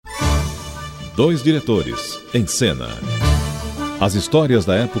Dois Diretores, em cena. As histórias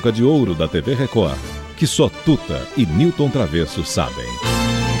da época de ouro da TV Record, que só Tuta e Nilton Travesso sabem.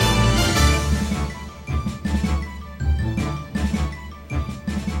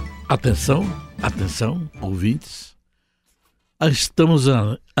 Atenção, atenção, ouvintes. Estamos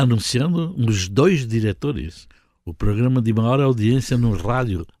anunciando Os Dois Diretores, o programa de maior audiência no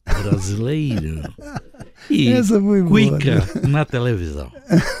rádio brasileiro. E Cuica na televisão.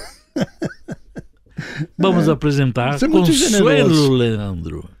 Vamos apresentar Consuelo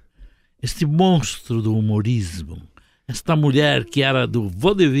Leandro, este monstro do humorismo, esta mulher que era do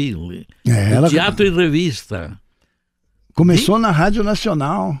vaudeville, do teatro e revista. Começou na Rádio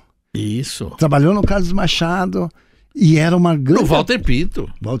Nacional. Isso. Trabalhou no Carlos Machado e era uma grande... No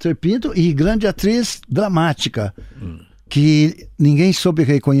Walter Pinto e grande atriz dramática, que ninguém soube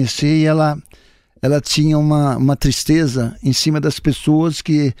reconhecer, e ela tinha uma tristeza em cima das pessoas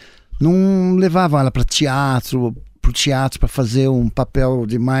que não levavam ela para teatro para fazer um papel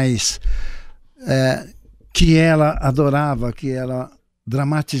de mais... que ela adorava, que era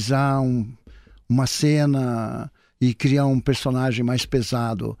dramatizar uma cena e criar um personagem mais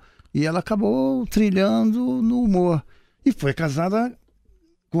pesado. E ela acabou trilhando no humor. E foi casada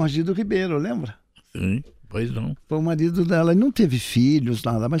com Agildo Ribeiro, lembra? Sim, pois não. Foi o marido dela. E não teve filhos,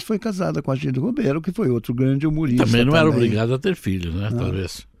 nada, mas foi casada com Agildo Ribeiro, que foi outro grande humorista. Também não era obrigada a ter filhos, né? Não.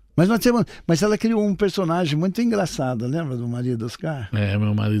 Talvez. Mas ela criou um personagem muito engraçado, lembra do marido Oscar?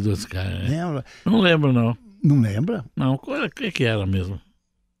 Meu marido Oscar. Lembra? Não lembro, não. Não lembra? Não, o que era mesmo?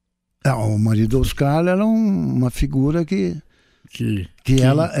 O marido Oscar era uma figura que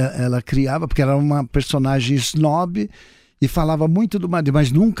ela criava, porque era uma personagem snob e falava muito do marido,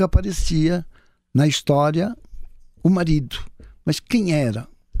 mas nunca aparecia na história o marido. Mas quem era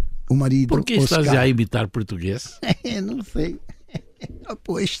o marido Por que Oscar? estás a imitar português? Não sei.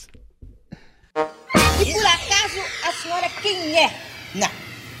 Pois. E por acaso a senhora quem é? Não.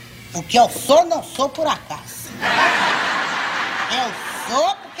 O que eu sou, não sou por acaso. Eu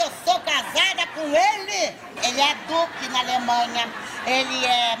sou porque eu sou casada com ele. Ele é duque na Alemanha, ele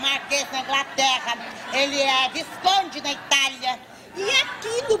é marquês na Inglaterra, ele é visconde na Itália. E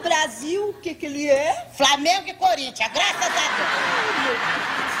aqui no Brasil, o que ele é? Flamengo e Corinthians, graças a Deus.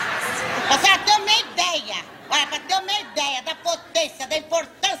 Pra você ter uma ideia, olha, pra ter uma ideia da potência, da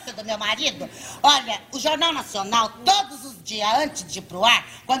importância do meu marido, olha, o Jornal Nacional, todos os dias antes de ir pro ar,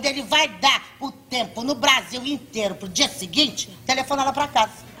 quando ele vai dar o tempo no Brasil inteiro pro dia seguinte, telefona lá pra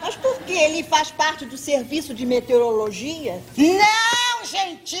casa. Mas por que ele faz parte do serviço de meteorologia? Não,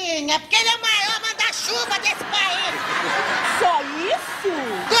 gentinha, porque ele é o maior manda-chuva desse país. Só isso?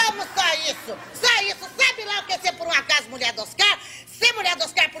 Como só isso? Só isso. Sabe lá o que é ser por um acaso mulher do Oscar? Ser mulher do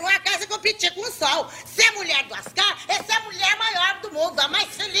Oscar por um acaso é competir com o sol. Ser mulher do Oscar é ser a mulher maior do mundo, a mais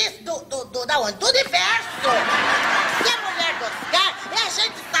feliz da onde? Do universo. Ser mulher do Oscar é a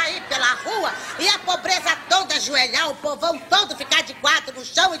gente sair pela rua e a pobreza toda ajoelhar, o povão todo ficar de quatro no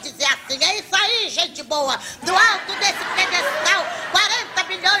chão e dizer assim: é isso aí, gente boa, do alto desse pedestal, 40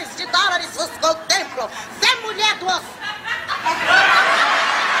 milhões de dólares vos contemplam. Ser mulher do Oscar.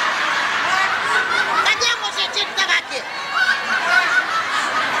 Cadê a mojetinha que tava aqui?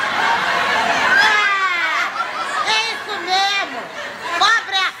 É isso mesmo.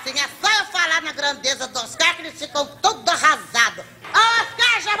 Pobre é assim, é só eu falar na grandeza do Oscar que eles ficam todos arrasados. Ô,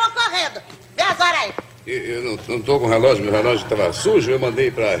 Oscar, já vou correndo. Vê as horas aí. Eu não tô com relógio, meu relógio estava sujo, eu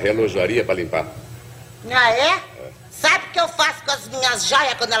mandei pra relojaria pra limpar. Ah, é? Sabe o que eu faço com as minhas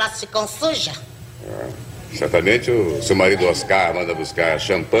joias quando elas ficam sujas? Certamente o seu marido Oscar manda buscar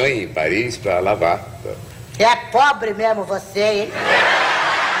champanhe em Paris pra lavar. É pobre mesmo você, hein?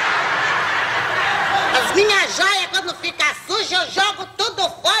 As minhas joias, quando fica suja, eu jogo tudo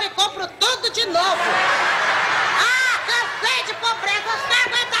fora e compro tudo de novo. Ah, cansei de pobreza. Oscar,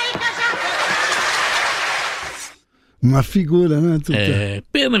 aguenta aí que eu já vou. Uma figura, né, Tuta?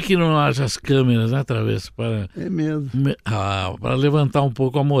 Pena que não haja as câmeras, né, Travesso? É mesmo. Para levantar um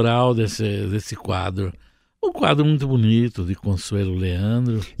pouco a moral desse quadro. Um quadro muito bonito, de Consuelo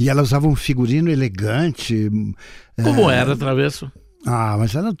Leandro. E ela usava um figurino elegante. Como era, Travesso?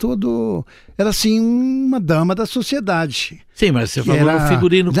 Mas era assim, uma dama da sociedade. Sim, mas você falou o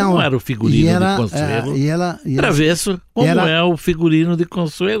figurino. Como era o figurino de Consuelo? Travesso, como é o figurino de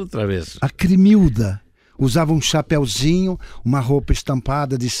Consuelo, Travesso? A Crimilda. Usava um chapéuzinho, uma roupa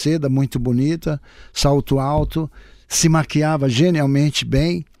estampada de seda muito bonita, salto alto, se maquiava genialmente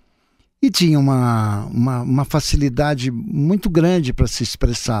bem e tinha uma facilidade muito grande para se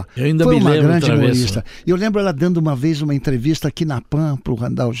expressar. Eu ainda Foi me uma lembro, grande Travesso. humorista. E eu lembro ela dando uma vez uma entrevista aqui na PAN para o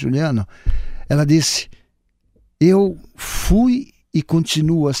Randall Juliano. Ela disse: eu fui e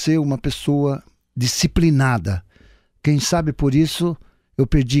continuo a ser uma pessoa disciplinada. Quem sabe por isso eu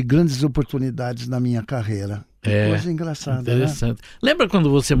perdi grandes oportunidades na minha carreira. Coisa engraçada, interessante. Né? Lembra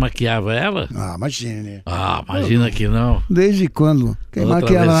quando você maquiava ela? Imagine. Imagina que não. Desde quando? Quem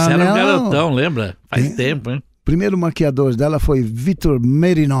maquiava ela? Você era um garotão, lembra? Faz tempo, hein? O primeiro maquiador dela foi Vitor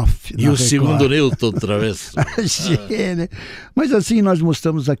Merinoff. E o segundo Newton Travesso. Mas assim nós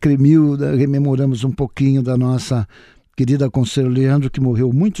mostramos a Cremilda, rememoramos um pouquinho da nossa querida Conselho Leandro, que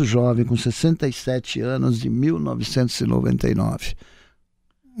morreu muito jovem, com 67 anos, em 1999.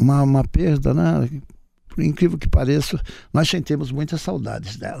 Uma perda, né? Por incrível que pareça, nós sentimos muitas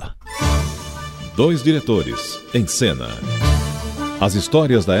saudades dela. 2 diretores em cena. As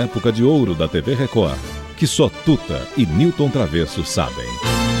histórias da época de ouro da TV Record, que só Tuta e Newton Travesso sabem.